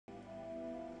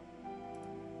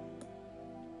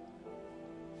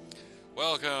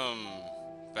Welcome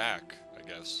back, I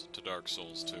guess, to Dark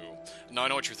Souls 2. Now I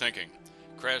know what you're thinking.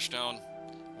 Crashdown,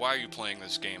 why are you playing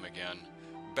this game again?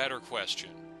 Better question,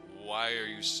 why are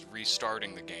you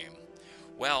restarting the game?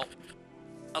 Well,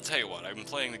 I'll tell you what, I've been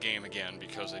playing the game again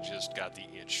because I just got the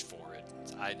itch for it.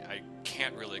 I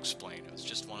can't really explain it. It's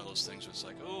just one of those things where it's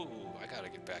like, oh, I gotta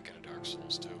get back into Dark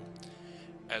Souls 2.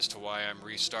 As to why I'm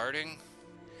restarting,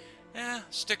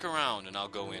 stick around and I'll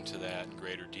go into that in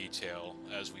greater detail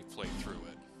as we play through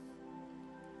it.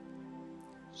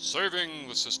 Saving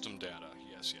the system data.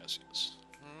 Yes, yes, yes.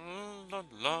 La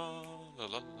la la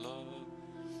la la.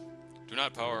 Do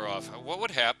not power off. What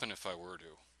would happen if I were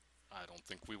to? I don't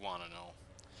think we want to know.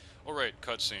 Alright,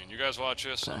 cutscene. You guys watch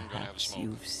this? I'm gonna have a Perhaps smoke.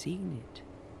 you've seen it.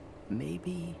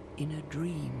 Maybe in a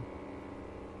dream.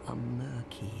 A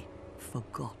murky,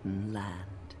 forgotten land.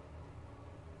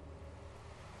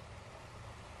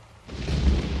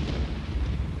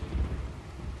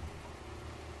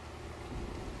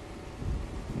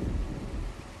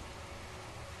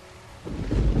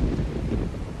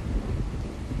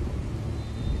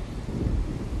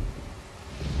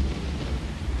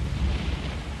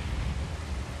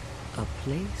 A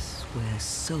place where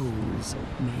souls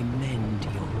may mend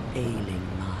your ailing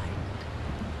mind.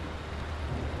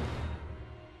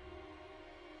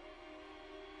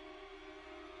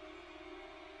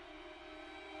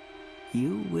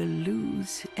 You will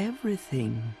lose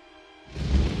everything.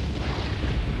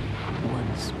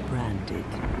 Once branded.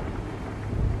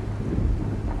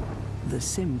 The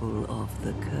symbol of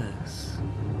the curse.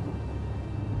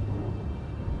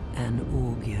 An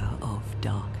augur of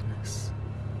darkness.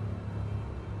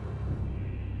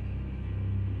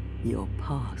 Your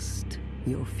past,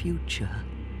 your future,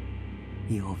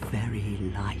 your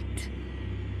very light.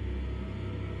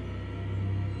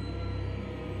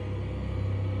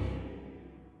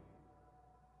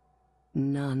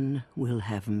 None will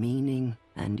have meaning,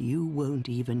 and you won't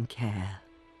even care.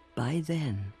 By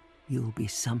then, you'll be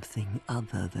something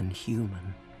other than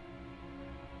human.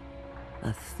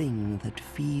 A thing that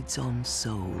feeds on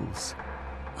souls,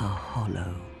 a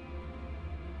hollow.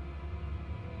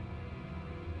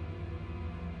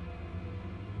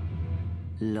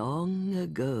 Long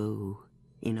ago,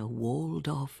 in a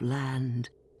walled-off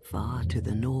land far to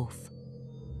the north,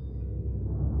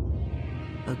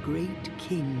 a great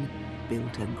king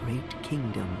built a great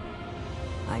kingdom.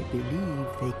 I believe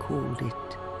they called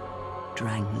it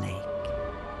Drangleic.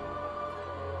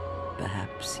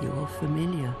 Perhaps you're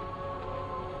familiar.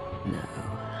 No,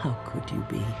 how could you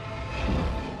be?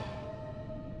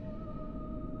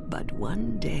 But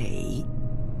one day,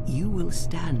 you will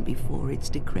stand before its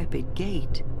decrepit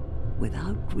gate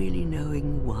without really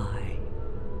knowing why.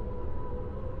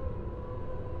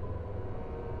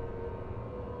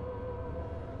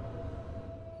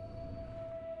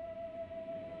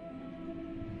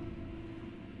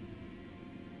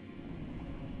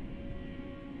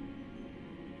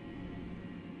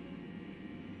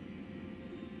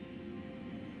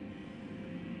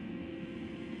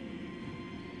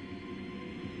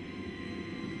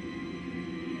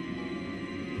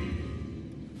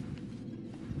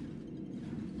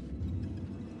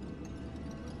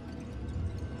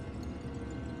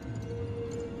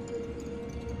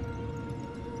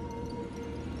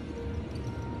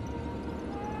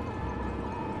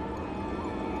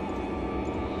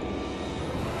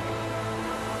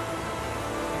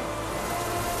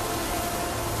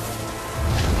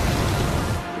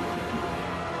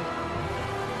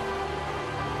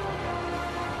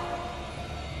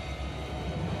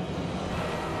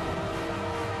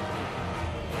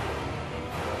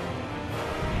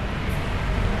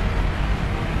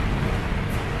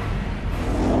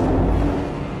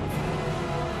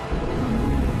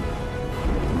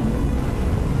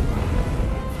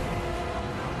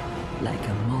 Like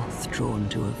a moth drawn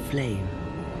to a flame.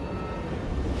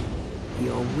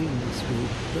 Your wings will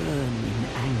burn in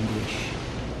anguish.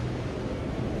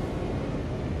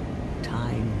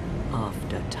 Time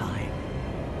after time.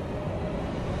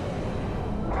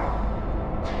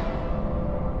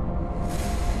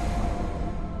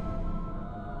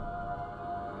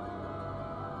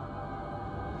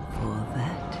 For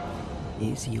that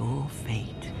is your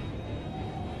fate.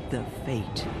 The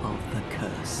fate of the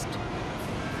cursed.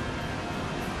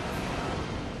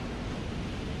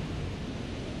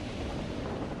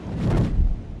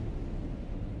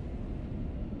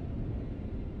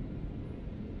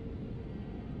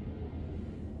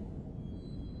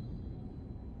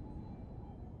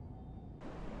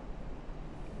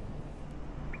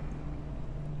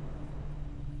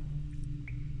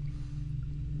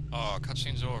 Oh,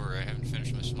 cutscene's over. I haven't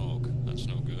finished my smoke. That's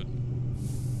no good.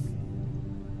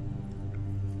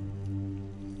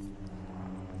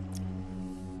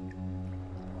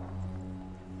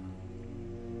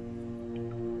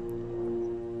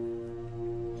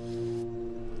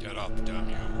 up, damn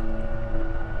you.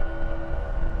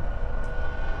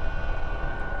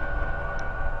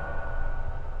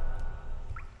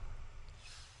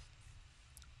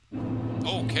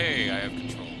 Okay, I have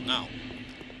control. Now,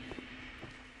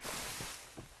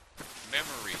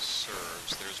 memory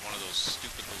serves, there's one of those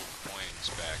stupid little coins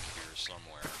back here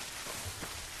somewhere.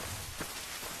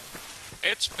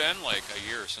 It's been like a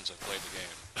year since I played the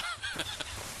game.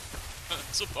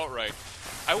 That's about right.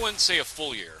 I wouldn't say a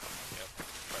full year. Yep.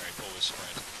 Alright, always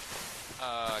sprint.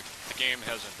 The game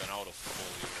hasn't been out a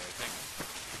full year. I think,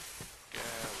 yeah,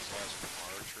 it was last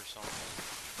March or something.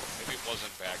 Maybe it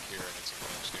wasn't back here and it's in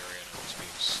the next area and I was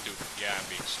being stupid. Yeah, I'm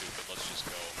being stupid. Let's just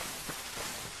go.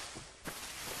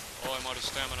 Oh, I'm out of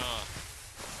stamina.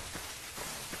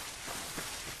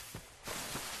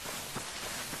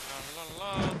 La la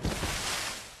la.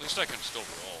 At least I can still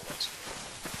roll. That's good.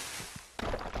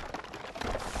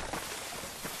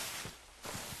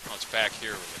 Oh, it's back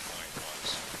here where the coin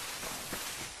was.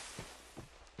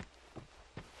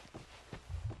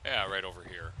 Yeah, right over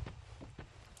here.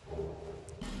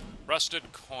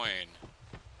 Rusted coin.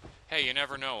 Hey, you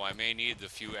never know. I may need the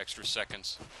few extra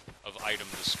seconds of item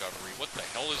discovery. What the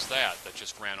hell is that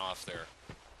just ran off there?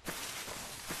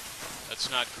 That's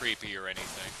not creepy or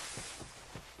anything.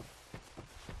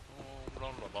 Oh,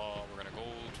 blah, blah, blah. We're gonna go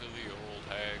to the old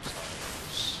hag's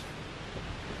house.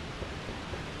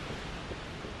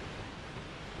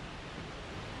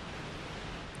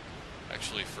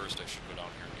 Actually, first I should go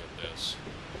down here and get this.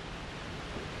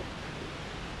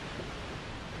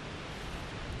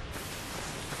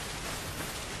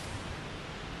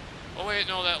 Oh wait,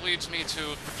 no, that leads me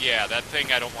to... Yeah, that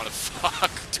thing I don't want to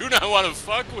fuck. Do not want to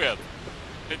fuck with.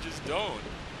 I just don't.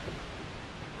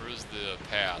 Where's the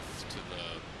path to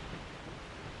the...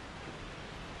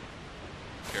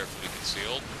 Carefully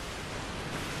concealed?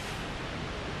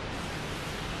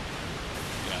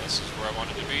 Yeah, this is where I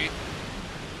wanted to be.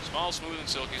 Small, smooth, and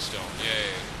silky stone.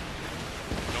 Yay.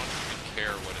 I don't even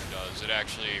care what it does. It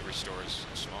actually restores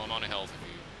a small amount of health if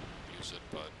you use it,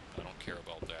 but I don't care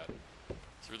about that.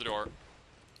 Through the door.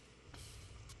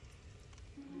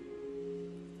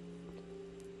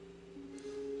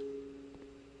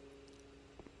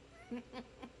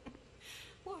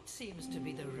 What seems to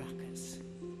be the ruckus?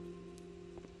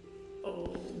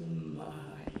 Oh my,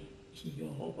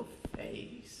 your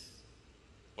face.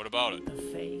 What about it? The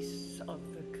face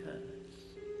of the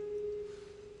curse.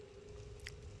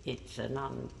 It's an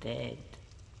undead.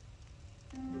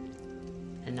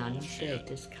 An undead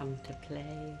has come to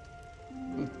play.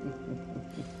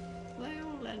 They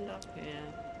all end up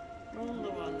here. All the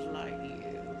ones like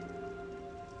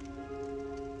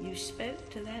you. You spoke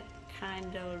to that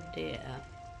kind old dear,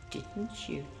 didn't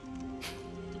you?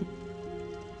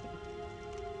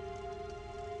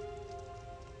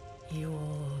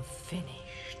 You're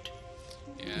finished.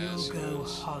 Yes, You'll go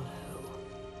yes. hollow.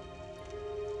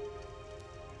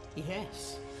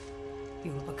 Yes,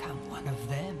 you'll become one of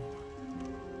them.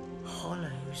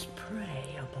 Hollows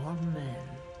prey upon men,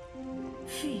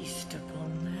 feast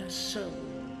upon their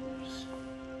souls.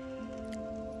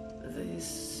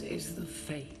 This is the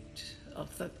fate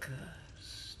of the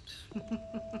cursed.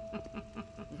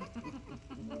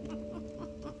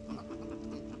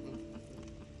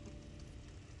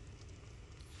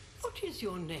 What is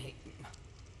your name?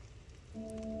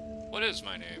 What is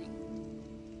my name?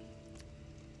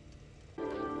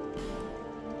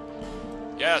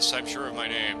 Yes, I'm sure of my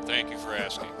name. Thank you for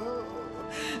asking.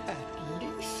 At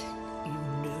least you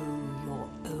know your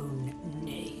own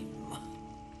name.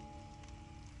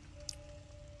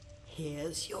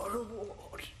 Here's your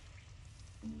reward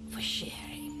for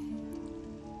sharing.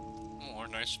 Oh,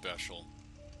 aren't I special?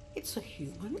 It's a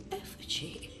human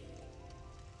effigy.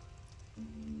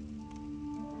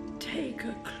 Take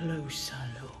a closer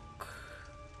look.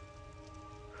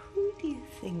 Who do you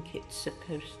think it's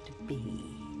supposed to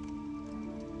be?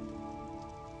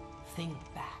 Think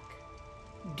back,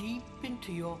 deep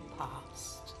into your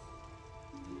past.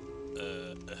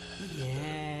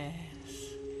 Yes,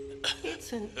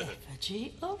 it's an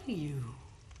effigy of you.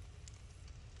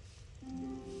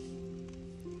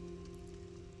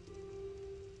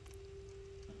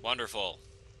 Wonderful.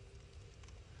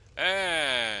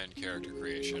 And character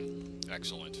creation.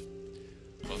 Excellent.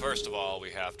 Well, first of all, we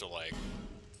have to, like...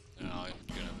 I'm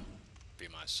gonna be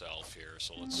myself here,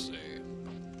 so let's see.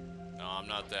 No, I'm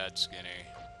not that skinny.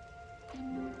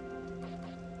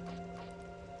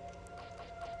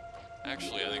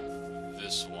 Actually, I think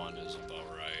this one is about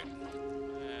right.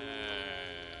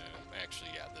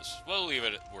 Actually, yeah, this... We'll leave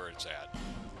it where it's at.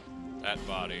 That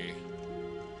body...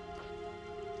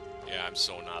 Yeah, I'm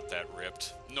so not that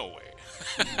ripped. No way.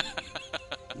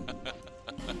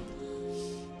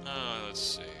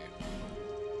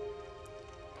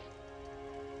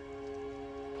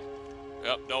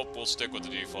 Nope, we'll stick with the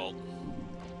default.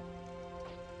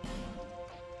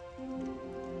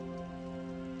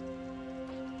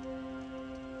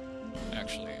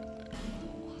 Actually,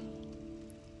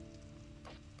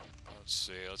 let's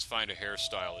see. Let's find a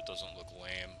hairstyle that doesn't look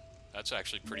lame. That's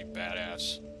actually pretty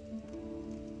badass.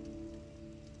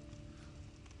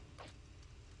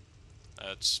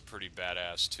 That's pretty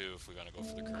badass too if we're gonna go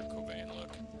for the Kurt Cobain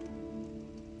look.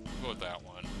 Go with that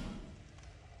one.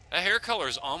 That hair color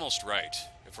is almost right.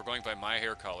 If we're going by my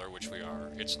hair color, which we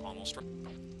are, it's almost right.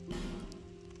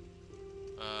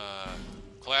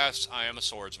 Class, I am a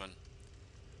swordsman.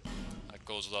 That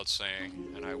goes without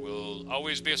saying, and I will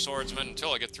always be a swordsman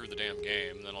until I get through the damn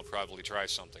game, then I'll probably try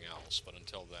something else, but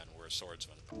until then, we're a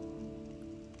swordsman.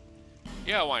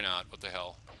 Yeah, why not? What the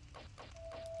hell?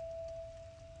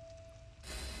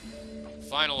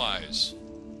 Finalize.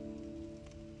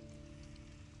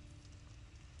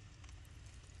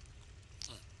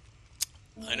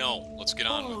 I know, let's get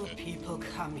on with it. People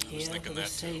come here for the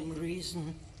same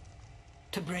reason.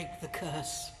 To break the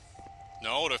curse.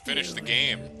 No, to finish the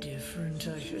game. Different,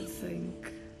 I should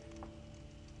think.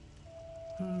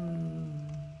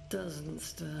 Doesn't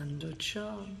stand a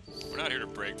chance. We're not here to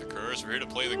break the curse, we're here to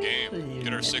play the game.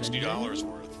 Get our $60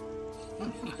 worth.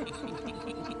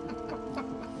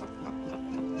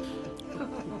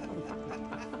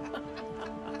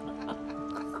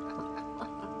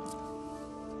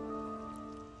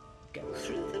 Go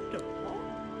through the door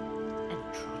and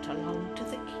trot along to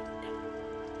the kingdom.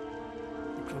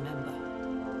 But remember,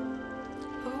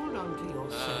 hold on to your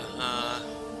souls.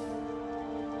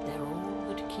 They're all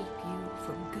that keep you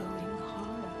from going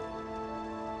higher.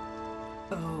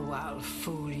 Oh, I'll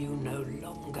fool you no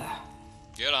longer.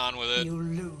 Get on with it. You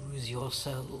lose your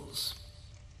souls.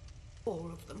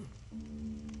 All of them.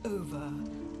 Over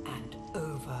and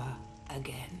over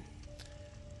again.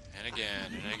 And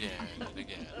again, and again, and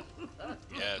again.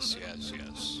 Yes, yes,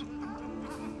 yes.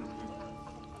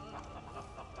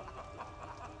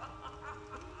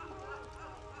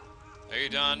 Are you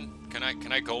done? Can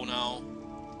I go now?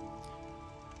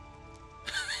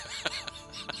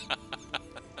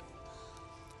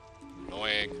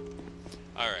 Annoying.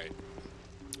 Alright.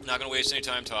 Not gonna waste any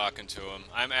time talking to him.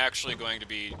 I'm actually going to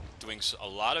be doing a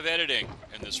lot of editing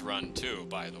in this run too,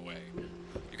 by the way.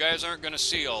 You guys aren't gonna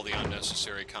see all the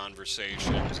unnecessary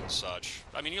conversations and such.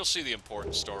 I mean, you'll see the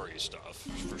important story stuff,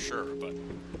 for sure, but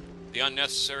the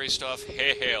unnecessary stuff,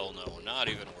 hell no, not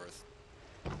even worth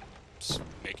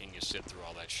making you sit through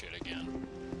all that shit again.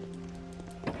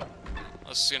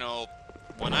 Unless, you know,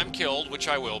 when I'm killed, which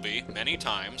I will be, many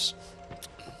times,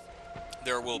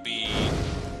 there will be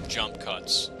jump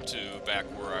cuts to back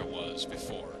where I was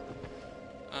before.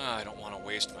 I don't want to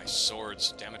waste my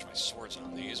swords, damage my swords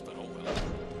on these, but oh well.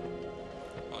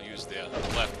 I'll use the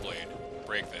left blade.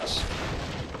 Break this.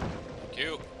 Thank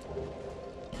you.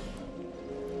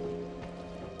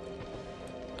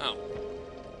 Oh.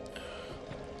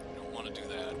 I don't want to do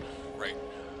that. Right.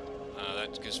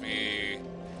 That gives me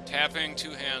tapping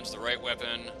two hands the right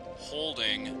weapon,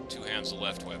 holding two hands the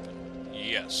left weapon.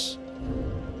 Yes.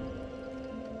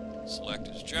 Select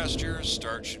his gestures.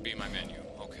 Start should be my menu.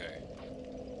 Okay.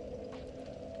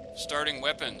 Starting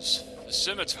weapons. The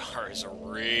scimitar is a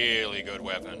really good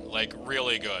weapon. Like,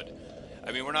 really good.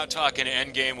 I mean, we're not talking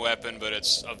endgame weapon, but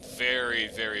it's a very,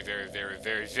 very, very, very,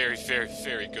 very, very, very,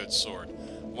 very good sword.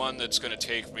 One that's going to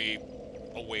take me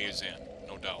a ways in,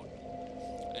 no doubt.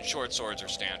 And short swords are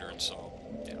standard, so,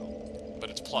 you know. But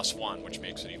it's +1, which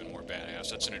makes it even more badass.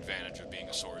 That's an advantage of being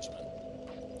a swordsman.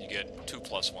 You get 2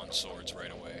 +1 swords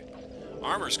right away.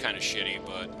 Armor's kind of shitty,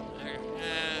 but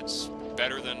it's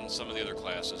better than some of the other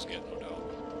classes get, no doubt.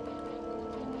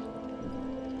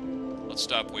 Let's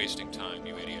stop wasting time,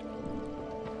 you idiot.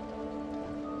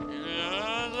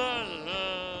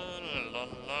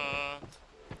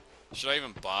 Should I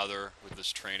even bother with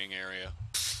this training area?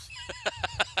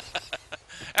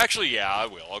 Actually, yeah, I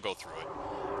will. I'll go through it.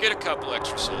 Get a couple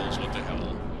extra souls, what the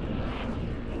hell.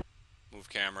 Move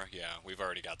camera? Yeah, we've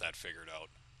already got that figured out.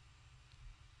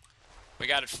 We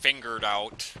got it fingered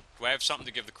out. Do I have something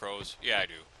to give the crows? Yeah, I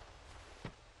do.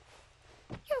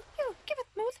 You, give it,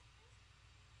 Moose.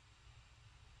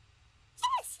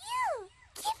 Yes, you!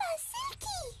 Give us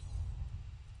Silky!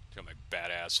 Got my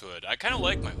badass hood. I kind of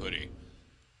like my hoodie.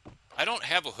 I don't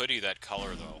have a hoodie that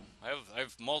color, though. I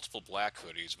have multiple black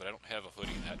hoodies, but I don't have a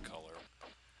hoodie that color.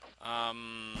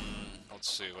 Let's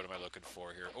see, what am I looking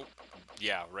for here? Oh,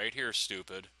 yeah, right here,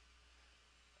 stupid.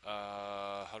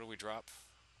 How do we drop?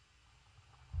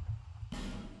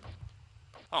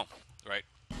 Oh, right.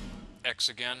 X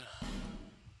again.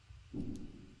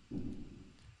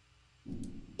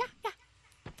 Yeah.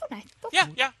 Too nice.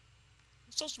 Yeah.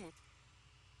 So smooth.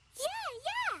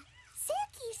 Yeah,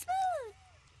 silky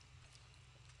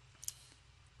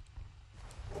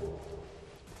smooth.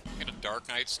 Get a Dark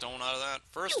Knight stone out of that?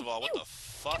 First of all, what the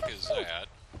fuck is that?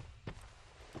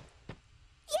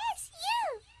 Yes,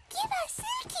 you! Give us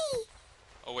silky!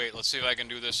 Oh wait, let's see if I can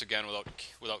do this again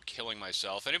without killing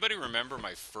myself. Anybody remember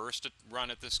my first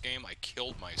run at this game? I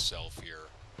killed myself here.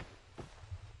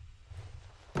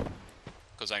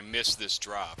 Because I missed this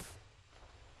drop.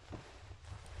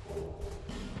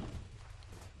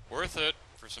 Worth it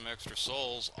for some extra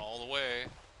souls all the way.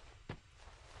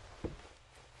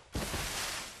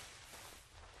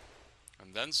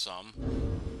 And then some.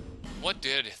 What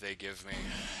did they give me?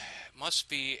 It must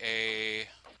be a...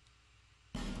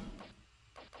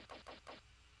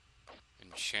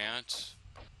 enchant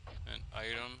an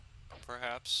item,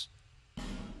 perhaps?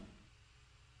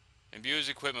 Imbues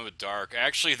equipment with dark.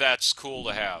 Actually, that's cool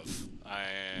to have.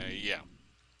 Yeah.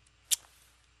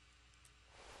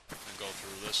 Go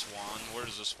through this one. Where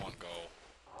does this one go?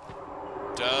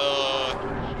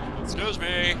 Duh! Excuse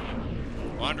me!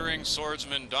 Wandering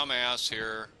swordsman dumbass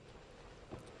here.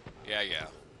 Yeah.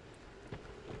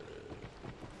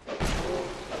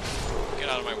 Get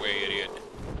out of my way, idiot.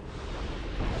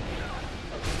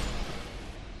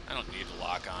 I don't need to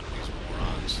lock on to these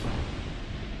morons.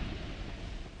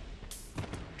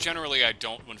 Generally, I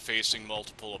don't when facing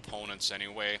multiple opponents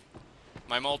anyway.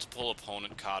 My multiple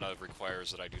opponent kata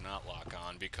requires that I do not lock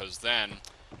on, because then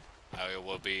I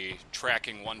will be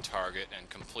tracking one target and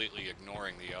completely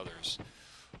ignoring the others.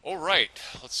 Alright,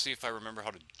 let's see if I remember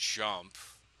how to jump.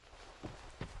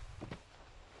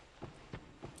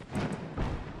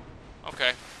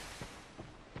 Okay.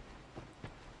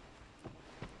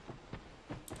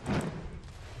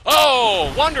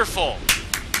 Oh, wonderful!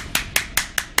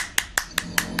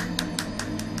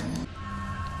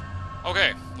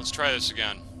 Okay, let's try this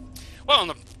again. Well, and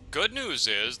the good news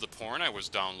is the porn I was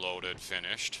downloaded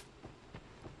finished.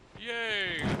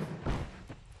 Yay!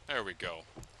 There we go.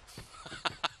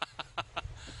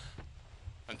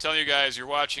 I'm telling you guys, you're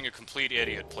watching a complete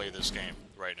idiot play this game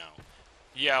right now.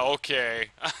 Yeah, okay.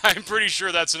 I'm pretty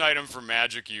sure that's an item for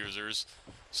magic users.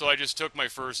 So I just took my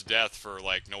first death for,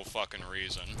 like, no fucking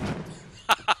reason.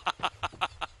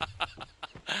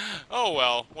 Oh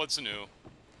well, what's new?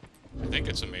 I think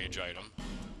it's a mage item.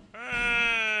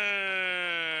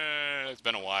 It's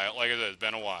been a while. Like I said, it's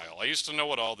been a while. I used to know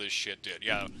what all this shit did.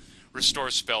 Yeah, restore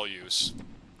spell use.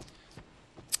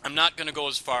 I'm not going to go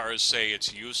as far as say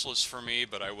it's useless for me,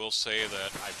 but I will say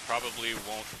that I probably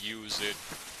won't use it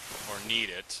or need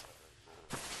it.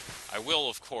 I will,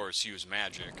 of course, use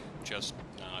magic, just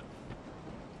not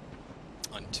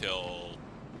until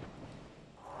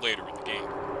later in the game.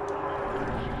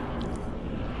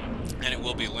 And it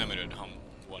will be limited how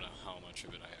much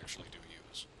of it I actually do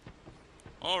use.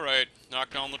 Alright, knock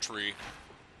down the tree.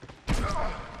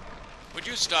 Would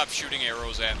you stop shooting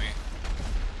arrows at me?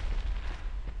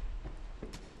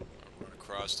 I'll run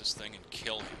across this thing and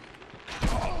kill him.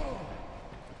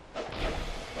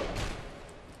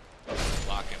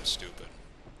 Lock him, stupid.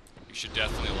 You should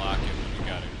definitely lock him when you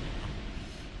got it.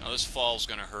 Now this fall's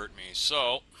gonna hurt me,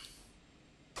 so...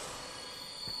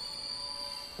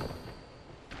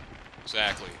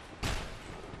 Exactly.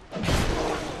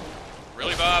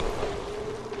 Really, Bob?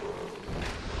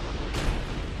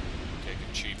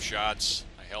 Taking cheap shots.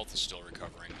 My health is still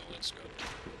recovering, though. That's good.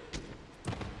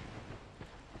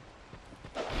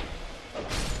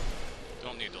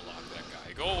 Don't need to lock that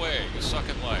guy. Go away. You suck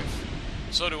at life.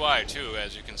 So do I, too.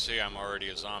 As you can see, I'm already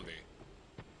a zombie.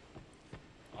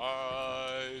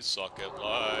 I suck at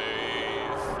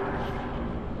life.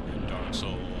 In Dark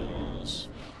Souls.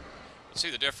 See,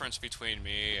 the difference between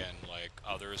me and, like,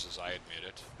 others is I admit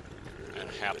it. And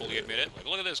happily admit it. Like,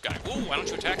 look at this guy. Ooh, why don't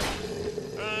you attack him?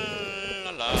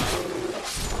 La la.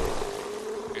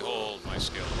 Behold my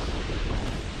skill.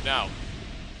 Now,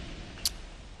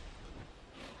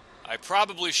 I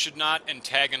probably should not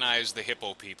antagonize the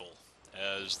hippo people,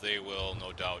 as they will,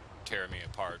 no doubt, tear me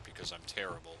apart because I'm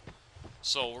terrible.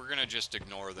 So we're gonna just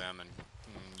ignore them and,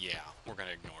 yeah, we're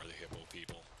gonna ignore the hippo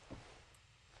people.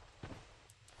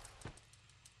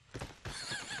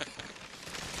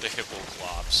 The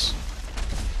hippoclops.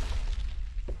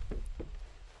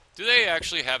 Do they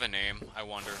actually have a name, I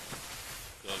wonder?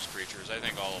 Those creatures. I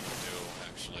think all of them do,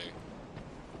 actually.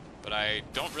 But I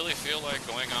don't really feel like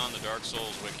going on the Dark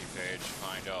Souls wiki page to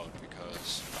find out,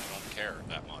 because I don't care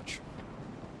that much.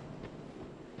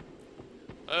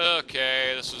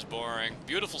 Okay, this is boring.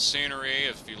 Beautiful scenery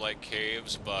if you like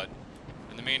caves, but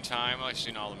in the meantime, I've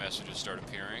seen all the messages start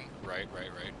appearing. Right.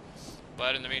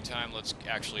 But in the meantime, let's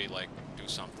actually, like, do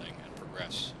something and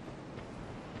progress.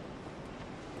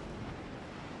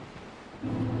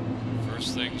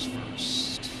 First things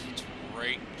first. It's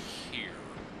right here.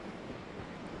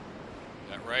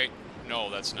 Is that right? No,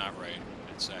 that's not right.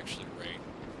 It's actually right.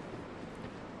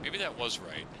 Maybe that was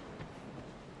right.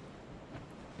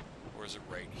 Or is it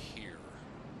right here?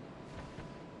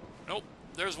 Nope.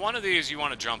 There's one of these you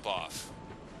want to jump off.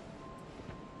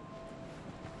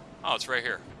 Oh, it's right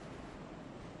here.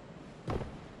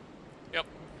 Yep.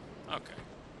 Okay.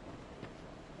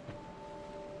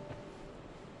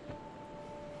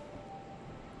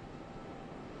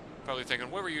 Probably thinking,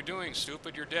 what were you doing,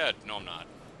 stupid? You're dead. No, I'm not.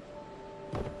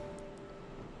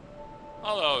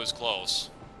 Although it was close.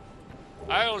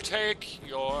 I'll take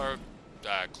your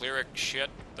cleric shit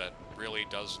that really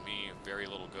does me very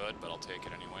little good, but I'll take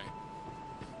it anyway.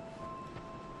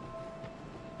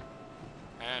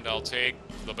 And I'll take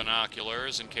the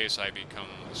binoculars in case I become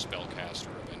a spellcaster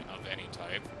of any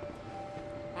type.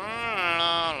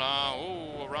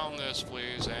 Ooh, around this,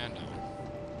 please, and down.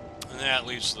 And that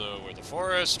leads to the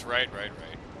forest. Right.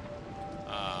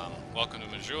 Welcome to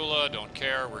Majula. Don't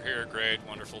care. We're here. Great.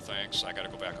 Wonderful. Thanks. I gotta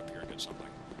go back up here and get something.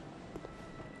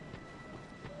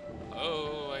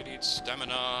 Oh, I need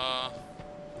stamina.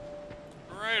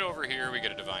 Right over here, we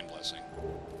get a divine blessing.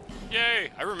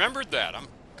 Yay! I remembered that. I'm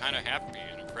kind of happy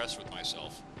and impressed with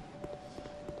myself.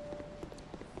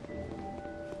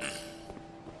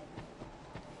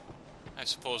 I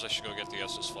suppose I should go get the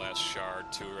Estus Flask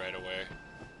shard, too, right away.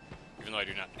 Even though I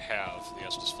do not have the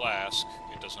Estus Flask,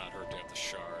 it does not hurt to have the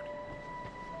shard.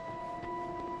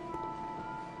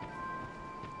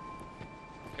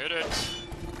 Hit it!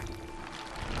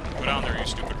 Go down there, you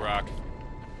stupid rock.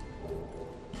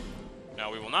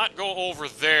 Now, we will not go over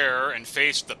there and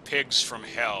face the pigs from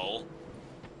hell.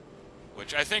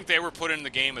 Which I think they were put in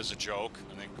the game as a joke.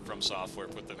 I think From Software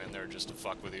put them in there just to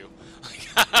fuck with you. Like,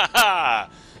 ha ha ha!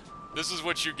 This is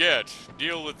what you get.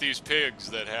 Deal with these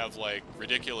pigs that have, like,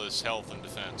 ridiculous health and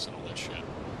defense and all that shit.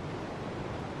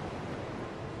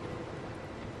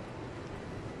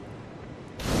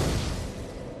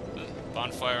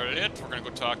 Bonfire lit. We're gonna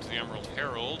go talk to the Emerald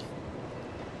Herald.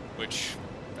 Which,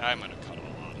 I'm gonna cut a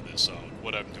lot of this out.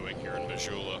 What I'm doing here in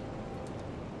Majula.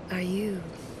 Are you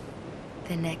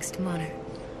the next monarch?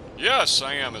 Yes,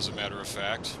 I am, as a matter of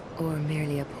fact. Or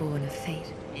merely a pawn of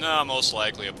fate? No, most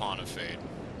likely a pawn of fate.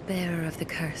 Bearer of the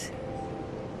curse.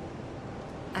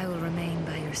 I will remain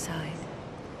by your side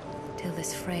till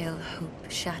this frail hope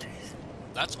shatters.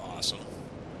 That's awesome.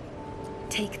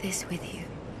 Take this with you.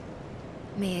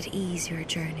 May it ease your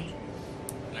journey.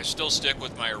 And I still stick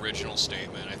with my original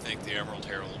statement. I think the Emerald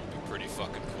Herald would be pretty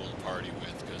fucking cool to party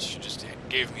with, because she just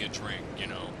gave me a drink, you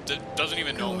know. Doesn't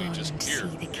even know me, just here.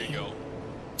 There you go.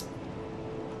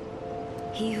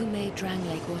 He who made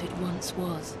Drangleic what it once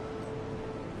was.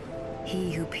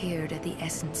 He who peered at the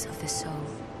essence of the soul.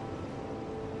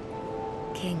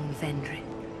 King Vendrick.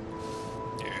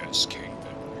 Yes, King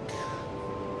Vendrick.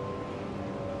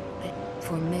 But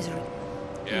for misery.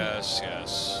 Yes,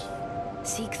 yes.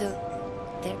 Seek the...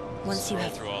 There, once you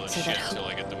have... through all this so shit that until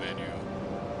I get the menu.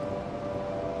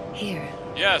 Here.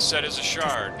 Yes, that is a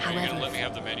shard. Are you however... gonna let me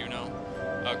have the menu now?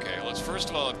 Okay, let's first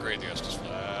of all upgrade the Estus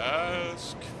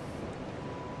Flask.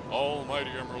 Almighty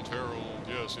Emerald Herald.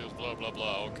 Yes, blah, blah,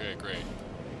 blah. Okay, great.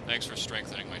 Thanks for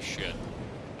strengthening my shit.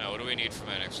 Now, what do we need for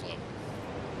my next level?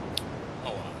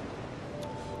 Oh,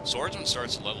 Swordsman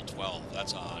starts at level 12.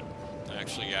 That's odd.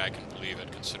 Actually, yeah, I can believe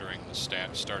it, considering the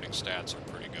starting stats are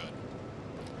pretty good.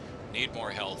 Need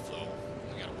more health, though.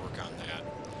 We gotta work on that.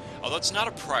 Although it's not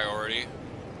a priority.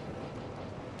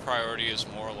 Priority is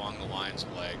more along the lines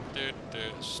of, like,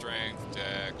 strength,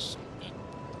 dex,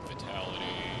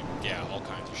 vitality, yeah, all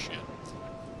kinds of shit.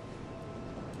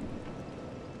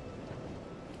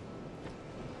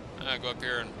 I go up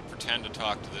here and pretend to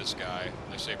talk to this guy.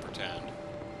 I say pretend.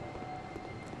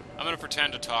 I'm gonna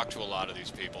pretend to talk to a lot of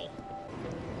these people.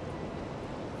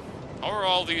 How are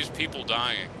all these people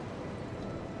dying?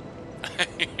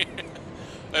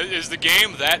 Is the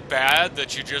game that bad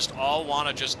that you just all want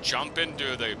to just jump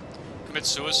into the... commit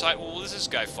suicide? Well, what is this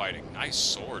guy fighting? Nice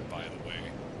sword, by the way.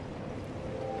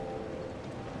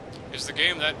 Is the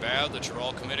game that bad that you're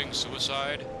all committing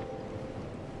suicide?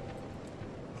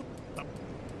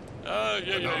 Yeah.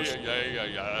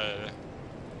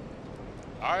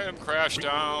 I am Crash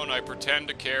Down. I pretend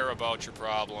to care about your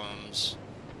problems.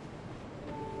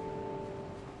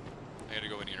 I gotta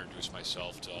go and introduce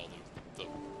myself to all the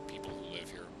people who live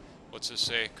here. What's this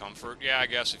say? Comfort? Yeah, I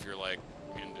guess if you're, like,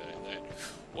 into that.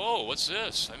 Whoa, what's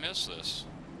this? I missed this.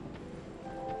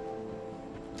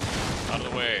 Out of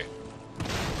the way.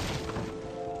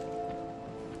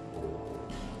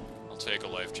 I'll take a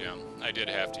life gem. I did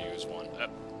have to use one.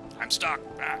 I'm stuck.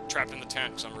 Trapped in the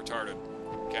tent because I'm retarded.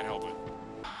 Can't help it.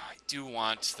 do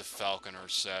want the Falconer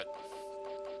set.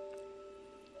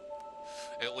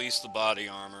 At least the body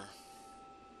armor.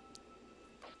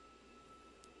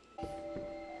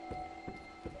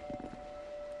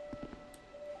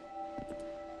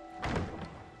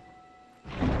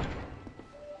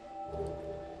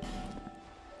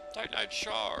 Titanite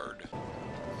shard.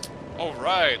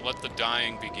 Alright, let the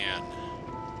dying begin.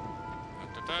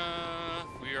 Da-da-da.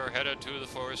 We are headed to the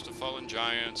Forest of Fallen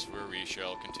Giants, where we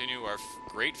shall continue our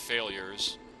great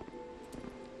failures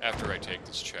after I take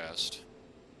this chest.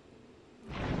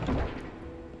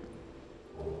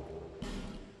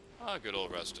 Ah, good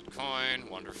old rusted coin.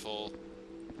 Wonderful.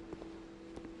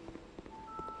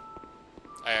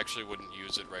 I actually wouldn't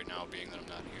use it right now, being that I'm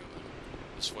not human.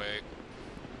 This way.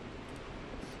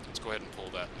 Let's go ahead and pull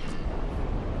that.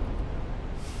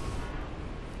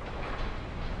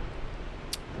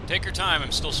 Take your time,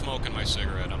 I'm still smoking my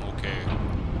cigarette, I'm okay.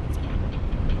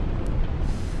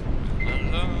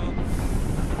 Hello.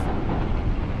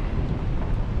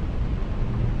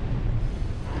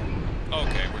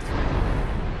 Okay, we're through.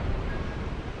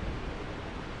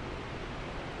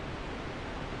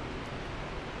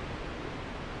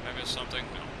 Did I miss something?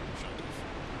 No, shouldn't have.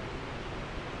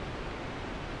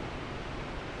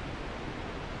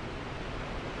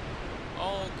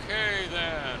 Okay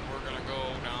then, we're gonna go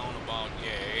down about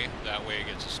yay. That way it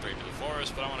gets us straight to the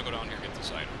forest, but I want to go down here and get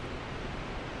this item.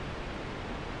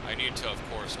 I need to, of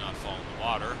course, not fall in the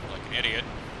water like an idiot.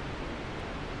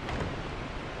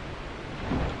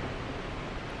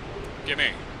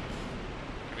 Gimme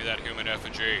that human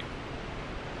effigy,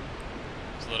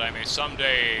 so that I may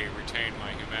someday retain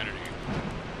my humanity.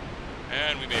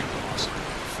 And we make an awesome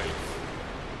faith.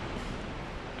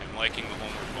 I'm liking the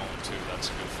homeward bone too, that's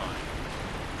a good find.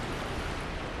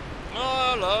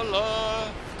 La la la!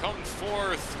 Come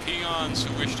forth, peons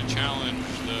who wish to challenge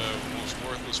the most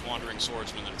worthless wandering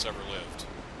swordsman that's ever lived.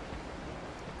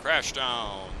 Crash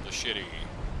down the shitty.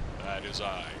 That is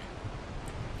I.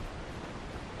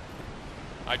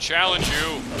 I challenge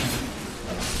you!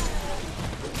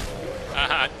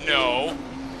 No.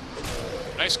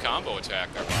 Nice combo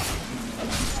attack there, Bob.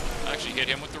 I actually hit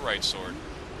him with the right sword,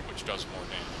 which does more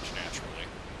damage, naturally.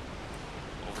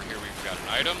 Over here we've got an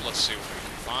item. Let's see what we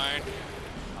can find.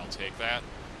 I'll take that.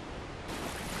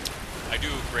 I do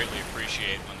greatly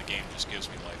appreciate when the game just gives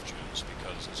me life gems,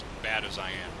 because as bad as I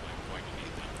am, I'm going to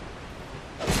need them.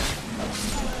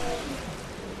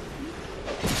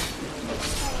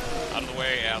 Out of the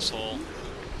way, asshole.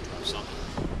 Drop something.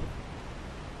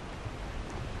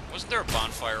 Wasn't there a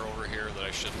bonfire over here that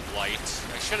I should light?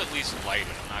 I should at least light it.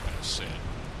 I'm not going to sit.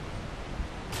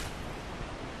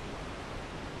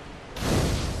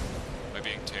 Am I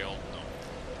being tailed? No.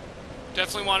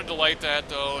 Definitely wanted to light that,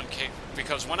 though, in case,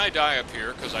 because when I die up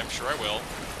here, because I'm sure I will,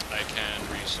 I can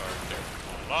restart there.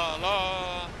 La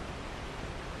la!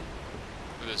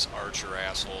 Look at this archer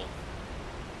asshole.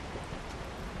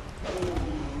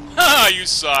 Ha! You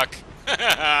suck!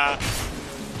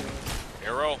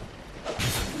 Arrow.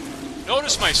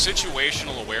 Notice my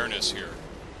situational awareness here.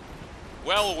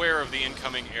 Well aware of the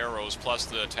incoming arrows plus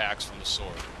the attacks from the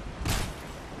sword.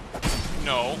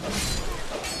 No.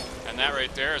 And that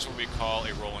right there is what we call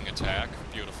a rolling attack.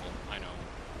 Beautiful, I know.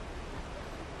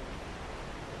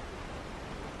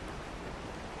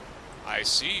 I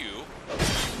see you.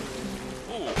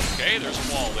 Ooh, okay, there's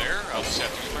a wall there. I'll just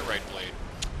have to use my right blade.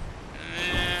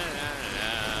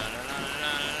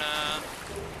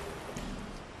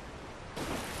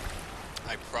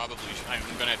 I'm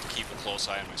going to have to keep a close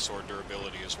eye on my sword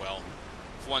durability as well.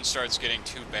 If one starts getting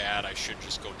too bad, I should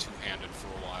just go two-handed for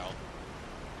a while.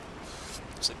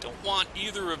 Because I don't want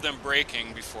either of them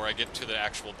breaking before I get to the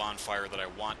actual bonfire that I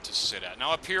want to sit at.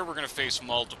 Now up here we're going to face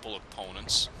multiple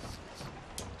opponents.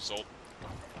 So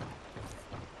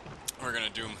we're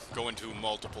going to go into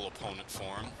multiple opponent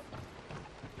form.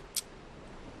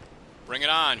 Bring it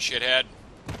on, shithead.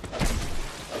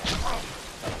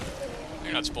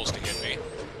 You're not supposed to hit me.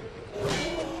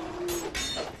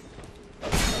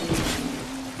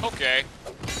 Okay.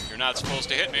 You're not supposed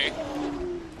to hit me.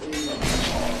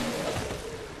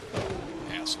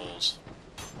 Assholes.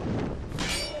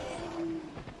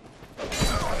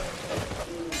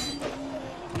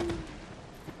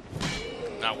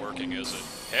 Not working, is it?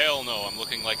 Hell no, I'm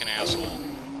looking like an asshole.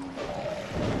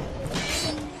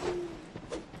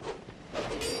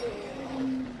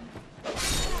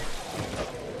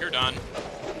 You're done.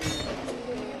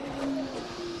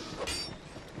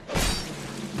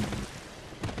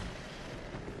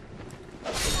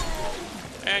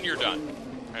 And you're done.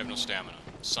 I have no stamina.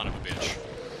 Son of a bitch.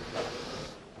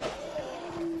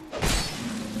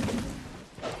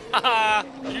 Haha!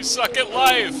 You suck at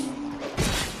life!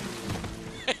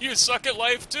 You suck at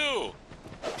life, too!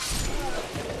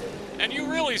 And you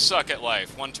really suck at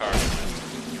life. One target.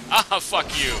 Ah, fuck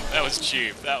you. That was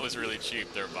cheap. That was really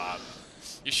cheap there, Bob.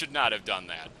 You should not have done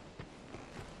that.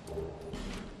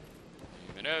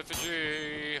 An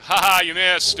effigy. Haha, you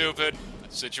missed, stupid.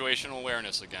 Situational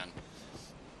awareness again.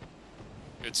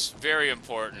 It's very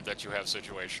important that you have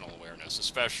situational awareness,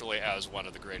 especially as one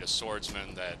of the greatest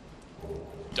swordsmen that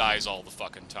dies all the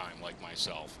fucking time, like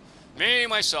myself. Me,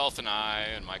 myself, and I,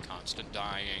 and my constant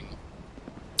dying.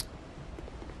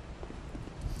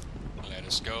 Let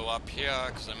us go up here,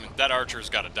 because I mean, that archer's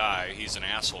got to die. He's an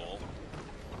asshole.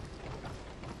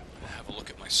 Have a look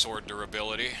at my sword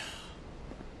durability.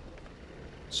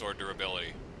 Sword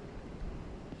durability.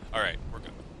 Alright, we're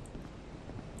good.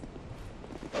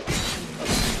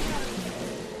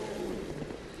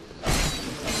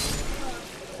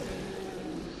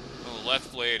 Well, the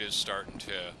left blade is starting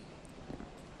to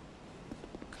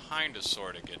kind of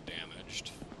sort of get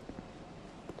damaged.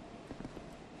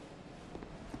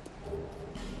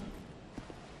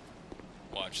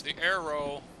 Watch the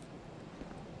arrow.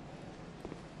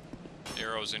 The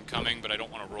arrow's incoming, but I don't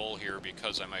want to roll here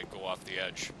because I might go off the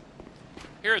edge.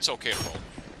 Here it's okay to roll.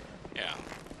 Yeah.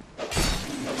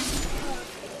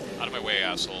 Out of my way,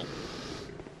 asshole.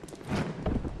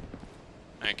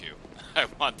 Thank you. I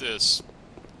want this.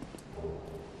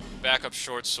 Backup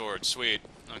short sword. Sweet.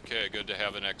 Okay, good to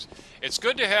have an It's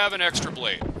good to have an extra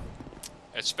blade.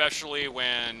 Especially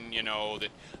when, you know, that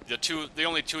the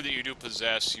only two that you do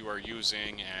possess you are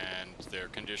using and their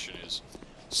condition is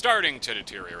starting to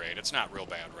deteriorate. It's not real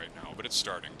bad right now, but it's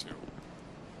starting to.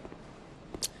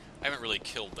 I haven't really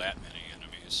killed that many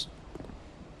enemies.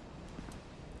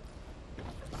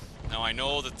 Now I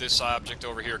know that this object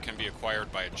over here can be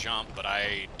acquired by a jump, but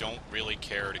I don't really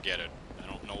care to get it. I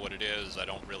don't know what it is. I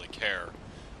don't really care.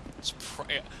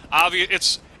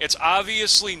 It's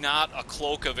obviously not a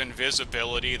cloak of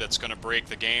invisibility that's going to break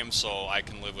the game, so I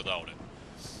can live without it.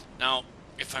 Now,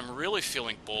 if I'm really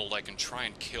feeling bold, I can try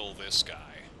and kill this guy.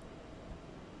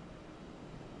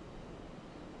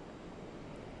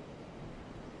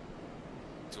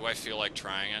 Do I feel like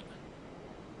trying it?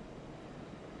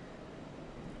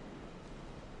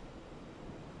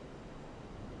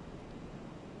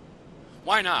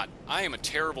 Why not? I am a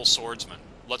terrible swordsman.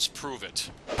 Let's prove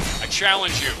it. I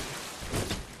challenge you.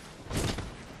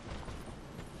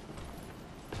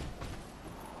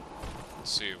 Let's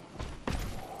see.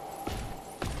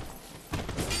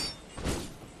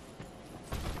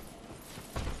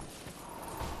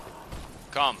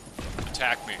 Come.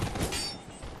 Attack me.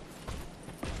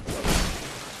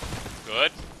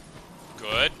 Good.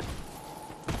 Good.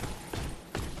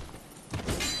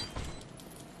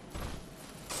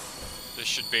 This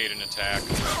should bait an attack.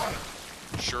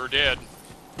 Sure did.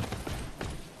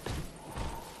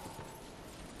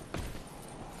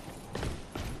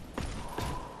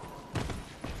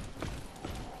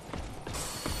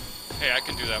 Hey, I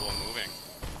can do that while moving.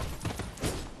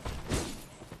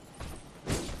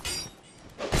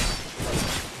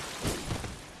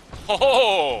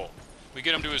 Oh! We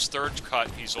get him to his third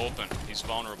cut, he's open. He's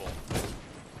vulnerable.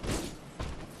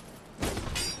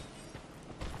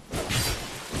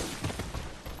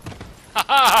 Ha ha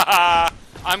ha ha!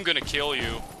 I'm gonna kill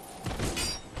you.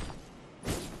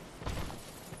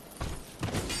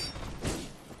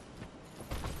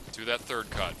 Do that third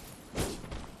cut.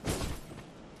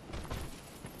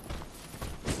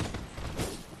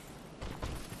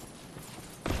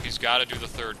 He's gotta do the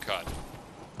third cut.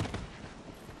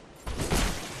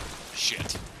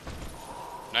 Shit.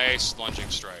 Nice lunging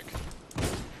strike.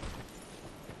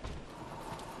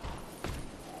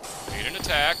 Made an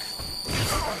attack.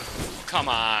 Come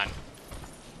on.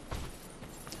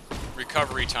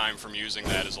 Recovery time from using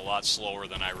that is a lot slower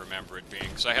than I remember it being,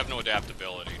 because I have no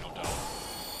adaptability, no doubt.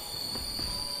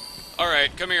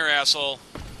 Alright, come here, asshole.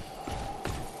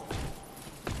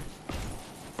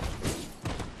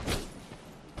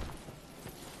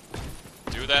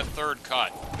 Do that third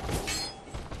cut.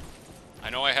 I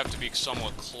know I have to be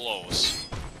somewhat close.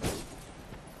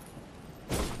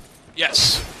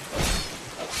 Yes!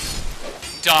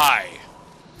 Die!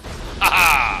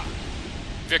 Ha-ha!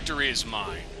 Victory is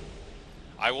mine.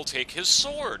 I will take his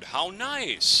sword. How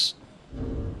nice!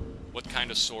 What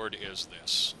kind of sword is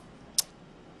this?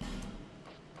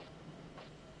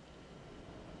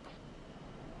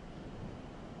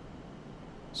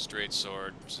 Straight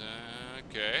sword.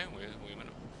 Okay.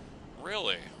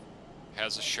 Really?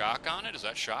 Has a shock on it? Is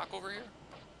that shock over here?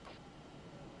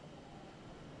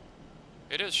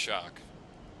 It is shock.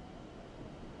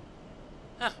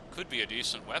 Huh. Could be a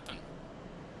decent weapon.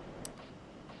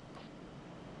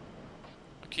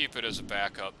 keep it as a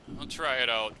backup. I'll try it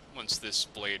out once this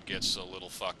blade gets a little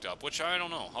fucked up, which I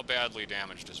don't know. How badly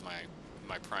damaged is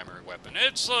my primary weapon?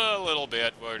 It's a little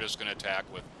bit. We're just going to attack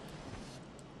with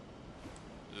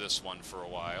this one for a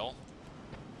while.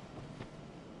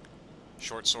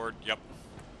 Short sword, yep.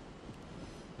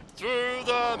 Through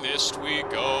the mist we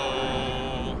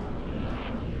go.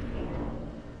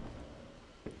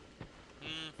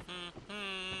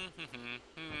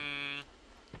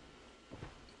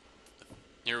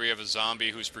 Here we have a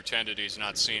zombie who's pretended he's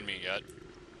not seen me yet.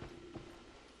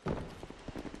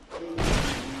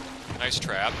 Nice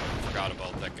trap. Forgot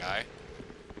about that guy.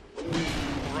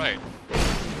 Alright.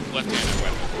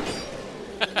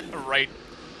 Left-handed weapon. Right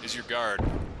is your guard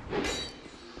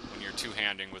when you're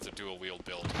two-handing with a dual-wield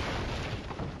build.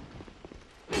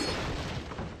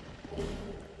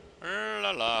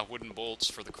 La la, wooden bolts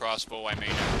for the crossbow I may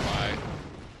never buy.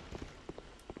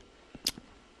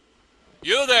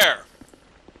 You there!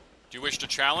 Do you wish to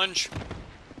challenge?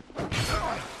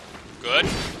 Good.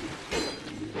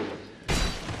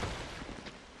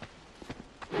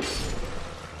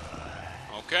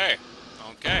 Okay.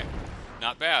 Okay.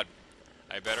 Not bad.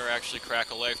 I better actually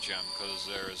crack a life gem, because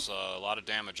there's a lot of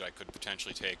damage I could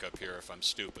potentially take up here if I'm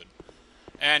stupid.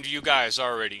 And you guys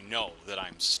already know that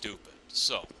I'm stupid,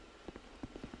 so...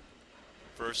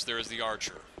 First, there is the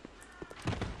archer.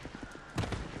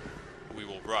 We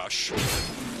will rush.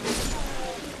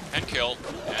 And kill,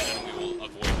 and then we will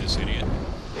avoid this idiot.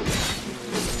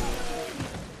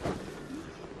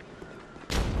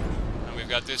 And we've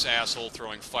got this asshole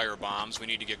throwing fire bombs. We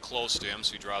need to get close to him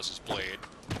so he draws his blade.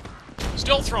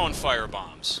 Still throwing fire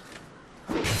bombs.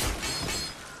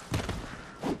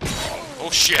 Oh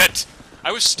shit!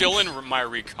 I was still in my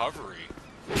recovery.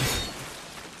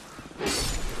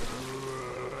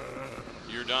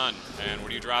 You're done. And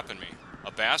what are you dropping me?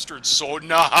 A bastard sword?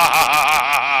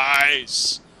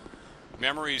 Nice!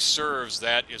 Memory serves,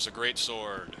 that is a great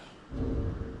sword.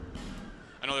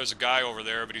 I know there's a guy over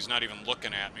there, but he's not even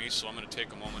looking at me, so I'm going to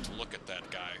take a moment to look at that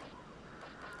guy.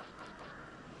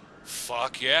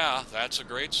 Fuck yeah, that's a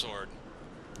great sword.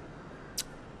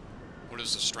 What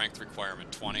is the strength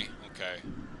requirement? 20? Okay.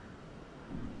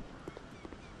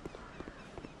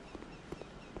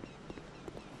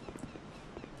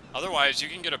 Otherwise, you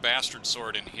can get a bastard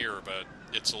sword in here, but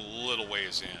it's a little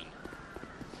ways in.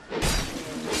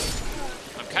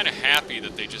 I'm kind of happy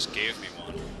that they just gave me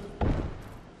one.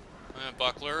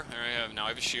 Buckler. Now I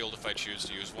have a shield if I choose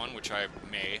to use one, which I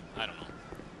may. I don't know.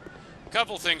 A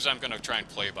couple things I'm going to try and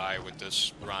play by with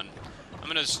this run. I'm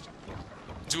going to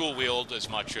dual wield as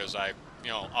much as a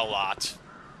lot.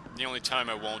 The only time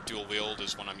I won't dual wield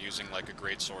is when I'm using like a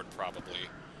greatsword, probably.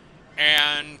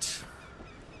 And,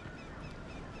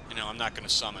 I'm not going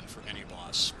to summon for any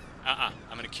boss. I'm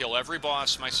going to kill every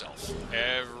boss myself.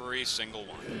 Every single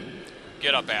one.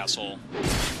 Get up, asshole.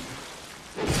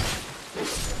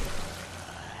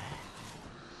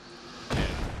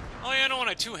 Oh, yeah, no, when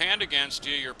I two-hand against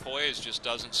you, your poise just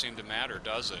doesn't seem to matter,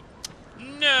 does it?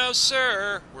 No,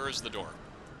 sir! Where's the door?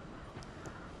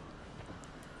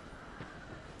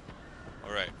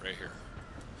 Alright, right here.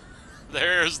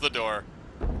 There's the door.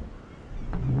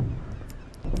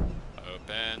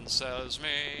 Open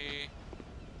sesame.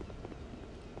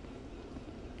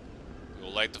 We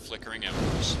will light the flickering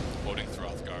embers, quoting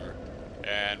Throthgar,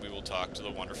 and we will talk to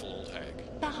the wonderful old hag.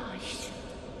 Gosh.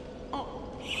 Oh.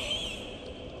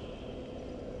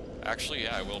 Actually,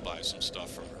 yeah, I will buy some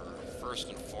stuff from her. First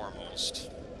and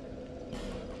foremost,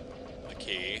 the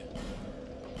key.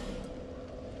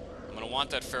 I'm going to want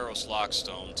that Pharos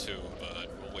Lockstone, too, but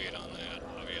we'll wait on that,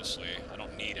 obviously. I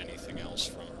don't need anything else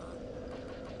from her.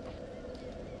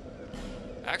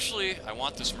 Actually, I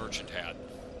want this merchant hat.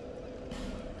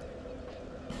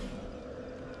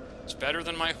 It's better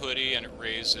than my hoodie, and it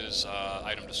raises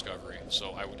item discovery,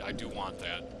 so I do want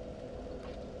that.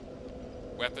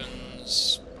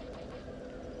 Weapons...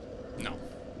 No.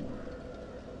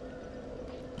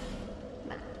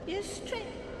 Your strength,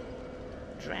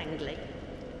 Drangleic.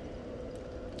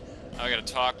 I gotta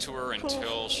talk to her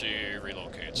until she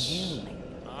relocates.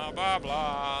 Blah, blah,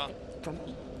 blah. From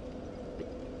me.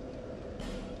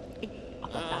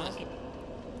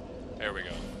 There we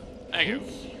go. Thank you.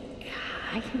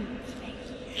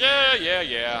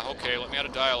 Yeah. Okay, let me out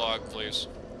of dialogue, please.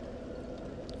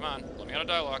 Come on, let me out of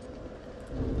dialogue.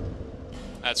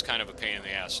 That's kind of a pain in the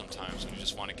ass sometimes when you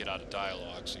just want to get out of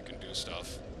dialogue so you can do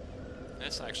stuff.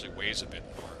 This actually weighs a bit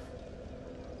more.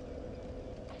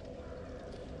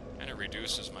 And it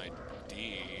reduces my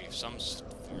some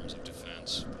forms of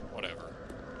defense. Whatever.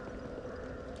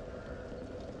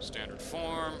 Standard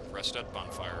form, rest at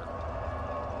bonfire.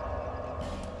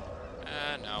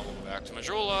 And now we'll go back to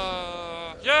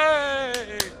Majula!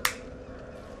 Yay!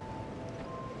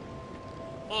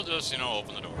 We'll just, you know,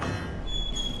 open the door.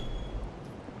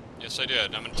 Yes, I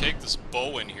did. I'm going to take this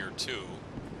bow in here, too,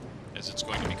 as it's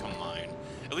going to become mine.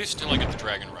 At least until I get the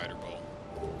Dragon Rider bow.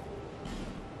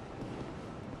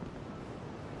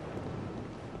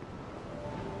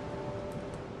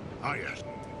 Ah, yes.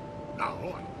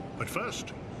 Now, but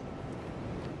first...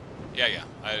 Yeah,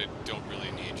 I don't really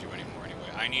need you anymore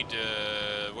anyway. I need to...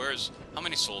 How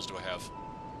many souls do I have?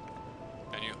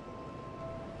 Can you?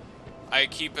 I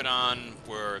keep it on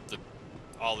where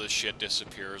all this shit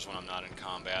disappears when I'm not in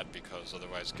combat, because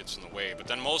otherwise it gets in the way. But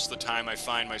then most of the time I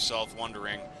find myself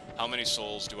wondering, how many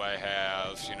souls do I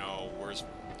have? You know,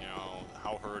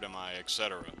 how hurt am I,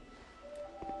 etc.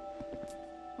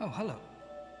 Oh, hello.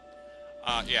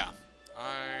 Yeah.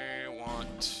 I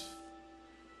want...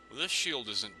 Well, this shield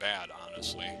isn't bad,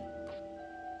 honestly.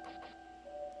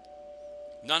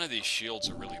 None of these shields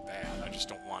are really bad. I just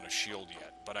don't want a shield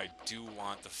yet. But I do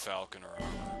want the Falconer armor.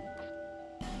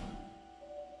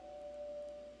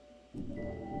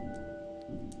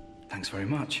 Thanks very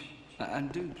much.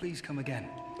 And do please come again.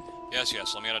 Yes,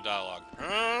 let me get a dialogue.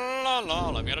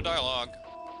 Let me get a dialogue.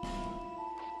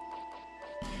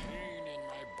 Pain in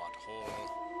my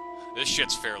butthole. This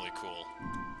shit's fairly cool.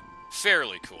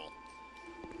 Fairly cool.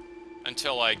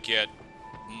 Until I get,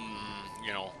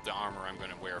 you know, the armor I'm going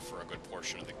to wear for a good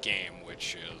portion of the game,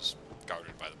 which is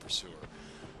guarded by the Pursuer.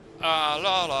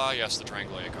 Yes, the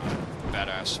Drangleic armor.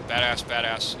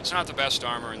 Badass. It's not the best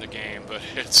armor in the game, but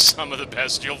it's some of the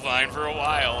best you'll find for a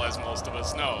while, as most of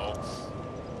us know.